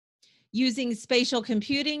using spatial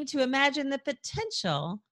computing to imagine the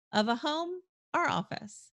potential of a home or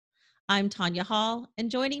office. I'm Tanya Hall,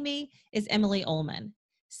 and joining me is Emily Ullman,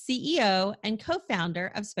 CEO and co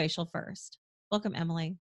founder of Spatial First. Welcome,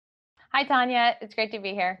 Emily. Hi, Tanya. It's great to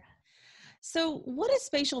be here. So, what does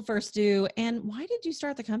Spatial First do, and why did you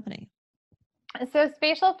start the company? So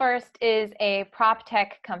Spatial First is a prop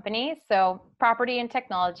tech company, so property and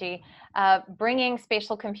technology, bringing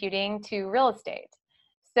spatial computing to real estate.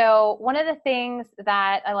 So one of the things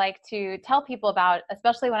that I like to tell people about,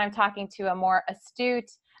 especially when I'm talking to a more astute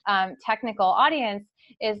technical audience,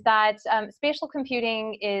 is that spatial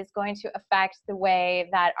computing is going to affect the way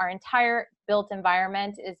that our entire built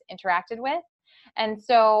environment is interacted with. And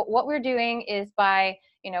so what we're doing is by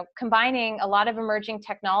combining a lot of emerging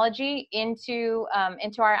technology into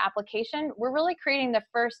our application, we're really creating the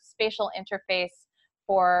first spatial interface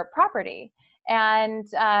for property. And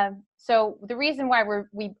so the reason why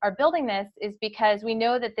we are building this is because we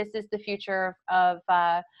know that this is the future of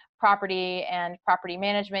property and property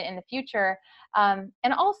management in the future.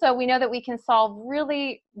 And also we know that we can solve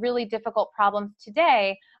really, really difficult problems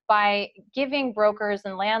today by giving brokers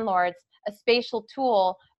and landlords a spatial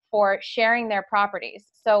tool for sharing their properties.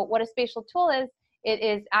 So what a spatial tool is, it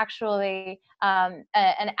is actually an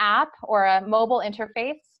app or a mobile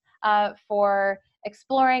interface for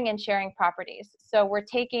exploring and sharing properties. So we're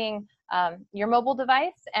taking your mobile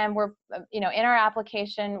device, and we're, in our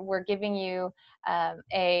application, we're giving you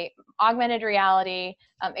a augmented reality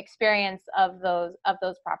experience of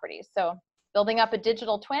those properties. So building up a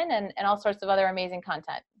digital twin and all sorts of other amazing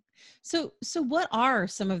content. So what are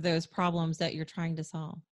some of those problems that you're trying to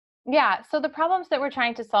solve? Yeah, so the problems that we're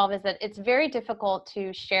trying to solve is that it's very difficult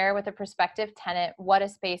to share with a prospective tenant what a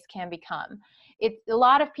space can become. A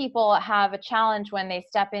lot of people have a challenge when they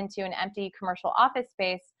step into an empty commercial office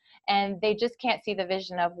space and they just can't see the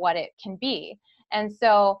vision of what it can be. And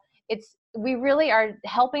so we really are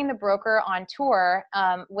helping the broker on tour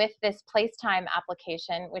with this Placetime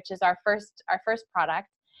application, which is our first product.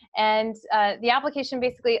 And the application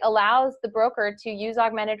basically allows the broker to use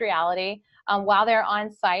augmented reality while they're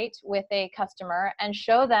on site with a customer and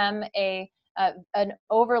show them an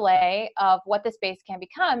overlay of what the space can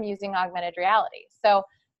become using augmented reality. So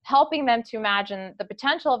helping them to imagine the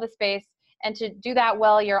potential of a space and to do that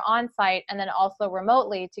while you're on site and then also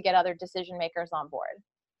remotely to get other decision makers on board.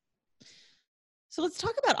 So let's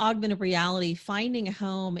talk about augmented reality, finding a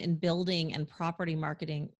home in building and property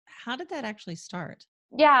marketing. How did that actually start?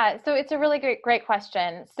 Yeah, so it's a really great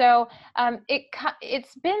question. So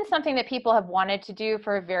it's been something that people have wanted to do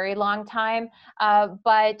for a very long time,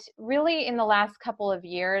 but really in the last couple of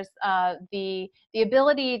years, the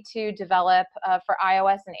ability to develop for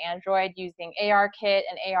iOS and Android using ARKit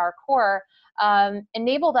and ARCore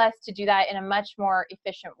enabled us to do that in a much more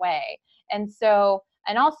efficient way.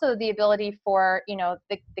 And also the ability for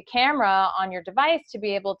the camera on your device to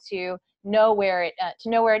be able to know where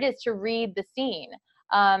it is, to read the scene.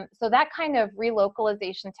 So that kind of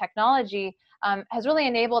relocalization technology has really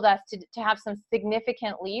enabled us to have some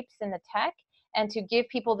significant leaps in the tech and to give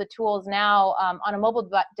people the tools now on a mobile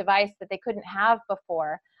device that they couldn't have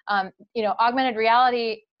before. Augmented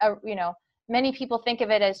reality, many people think of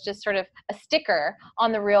it as just sort of a sticker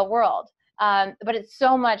on the real world. But it's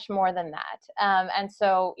so much more than that. And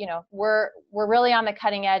so, we're really on the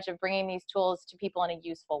cutting edge of bringing these tools to people in a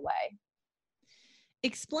useful way.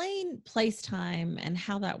 Explain Placetime and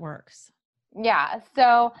how that works. Yeah,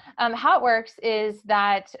 so how it works is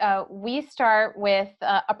that we start with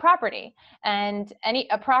a property, and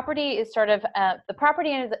a property is sort of the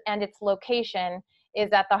property and its location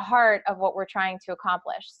is at the heart of what we're trying to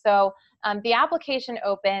accomplish. So the application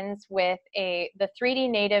opens with the 3D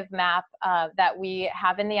native map that we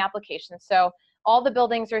have in the application. So all the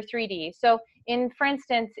buildings are 3D. So for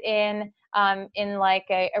instance, in like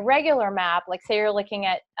a regular map, like say you're looking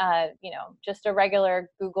at just a regular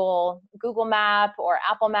Google map or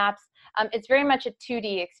Apple Maps, it's very much a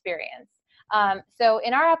 2D experience. So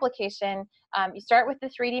in our application, you start with the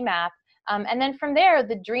 3D map, and then from there,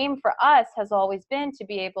 the dream for us has always been to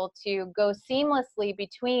be able to go seamlessly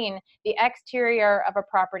between the exterior of a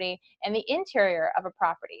property and the interior of a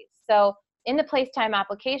property. So in the Placetime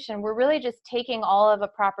application, we're really just taking all of a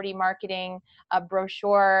property marketing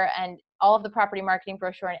brochure and all of the property marketing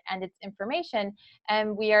brochure and its information,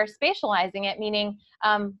 and we are spatializing it, meaning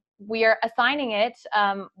we are assigning it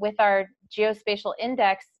with our geospatial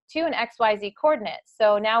index to an XYZ coordinate.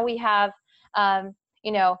 So now we have,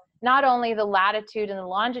 not only the latitude and the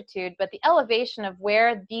longitude, but the elevation of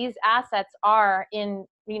where these assets are in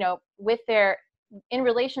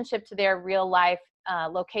relationship to their real life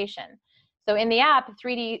location. So in the app,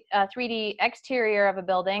 3D exterior of a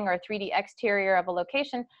building or 3D exterior of a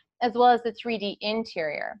location, as well as the 3D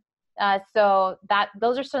interior. So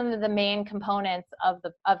those are some of the main components of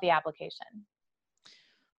the application.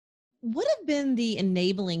 What have been the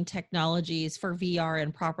enabling technologies for VR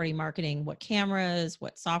and property marketing? What cameras,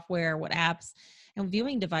 what software, what apps, and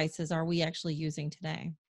viewing devices are we actually using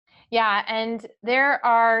today? Yeah, and there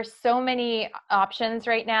are so many options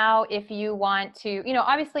right now. If you want to,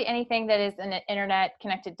 obviously anything that is an internet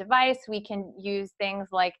connected device, we can use things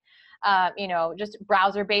like, just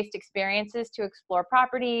browser based experiences to explore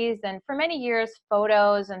properties. And for many years,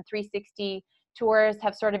 photos and 360 tours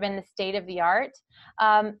have sort of been the state of the art.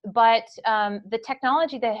 But the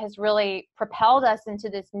technology that has really propelled us into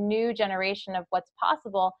this new generation of what's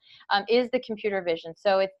possible is the computer vision.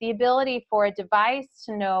 So it's the ability for a device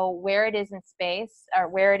to know where it is in space or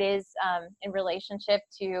where it is in relationship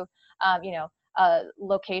to, a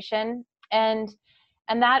location. And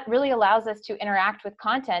that really allows us to interact with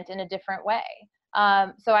content in a different way.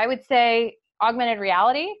 So I would say augmented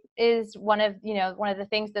reality is one of the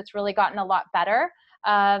things that's really gotten a lot better.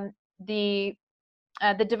 The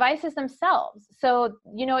devices themselves. So,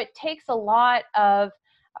 it takes a lot of,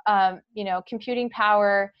 computing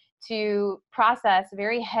power to process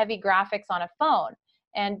very heavy graphics on a phone.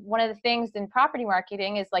 And one of the things in property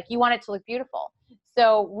marketing is like, you want it to look beautiful.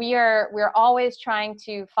 So we're always trying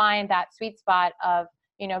to find that sweet spot of,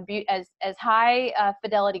 as high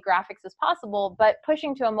fidelity graphics as possible, but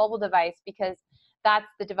pushing to a mobile device because that's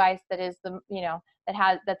the device that is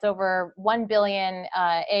that's over 1 billion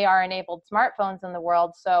AR enabled smartphones in the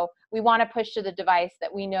world. So we want to push to the device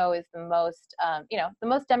that we know is the most, the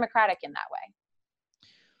most democratic in that way.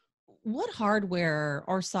 What hardware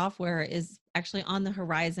or software is actually on the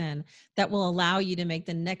horizon that will allow you to make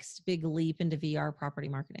the next big leap into VR property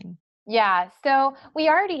marketing? Yeah, so we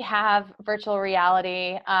already have virtual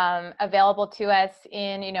reality available to us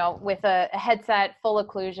with a headset, full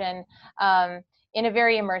occlusion, in a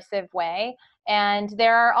very immersive way. And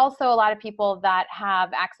there are also a lot of people that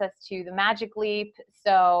have access to the Magic Leap,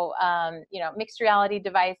 so mixed reality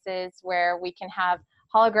devices where we can have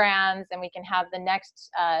holograms and we can have the next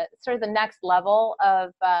sort of the next level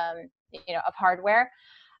of of hardware.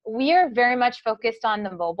 We are very much focused on the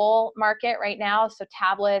mobile market right now, so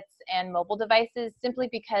tablets and mobile devices, simply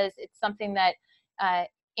because it's something that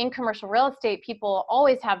in commercial real estate, people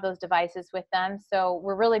always have those devices with them. So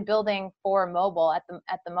we're really building for mobile at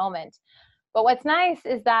the moment. But what's nice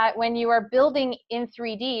is that when you are building in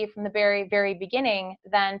 3D from the very, very beginning,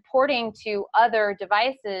 then porting to other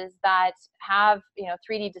devices that have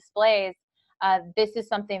 3D displays, this is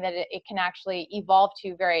something that it can actually evolve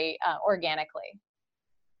to very organically.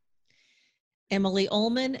 Emily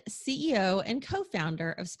Ullman, CEO and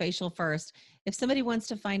co-founder of Spatial First. If somebody wants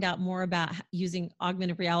to find out more about using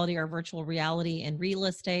augmented reality or virtual reality in real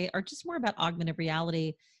estate, or just more about augmented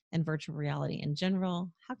reality and virtual reality in general,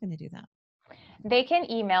 how can they do that? They can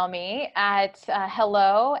email me at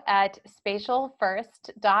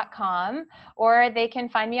hello@spatialfirst.com, or they can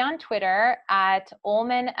find me on Twitter at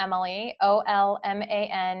Ullman Emily,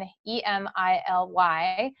 OLMANEMILY,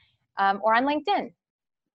 or on LinkedIn.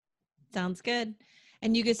 Sounds good.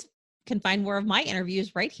 And you guys can find more of my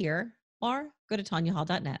interviews right here or go to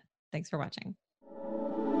tanyahall.net. Thanks for watching.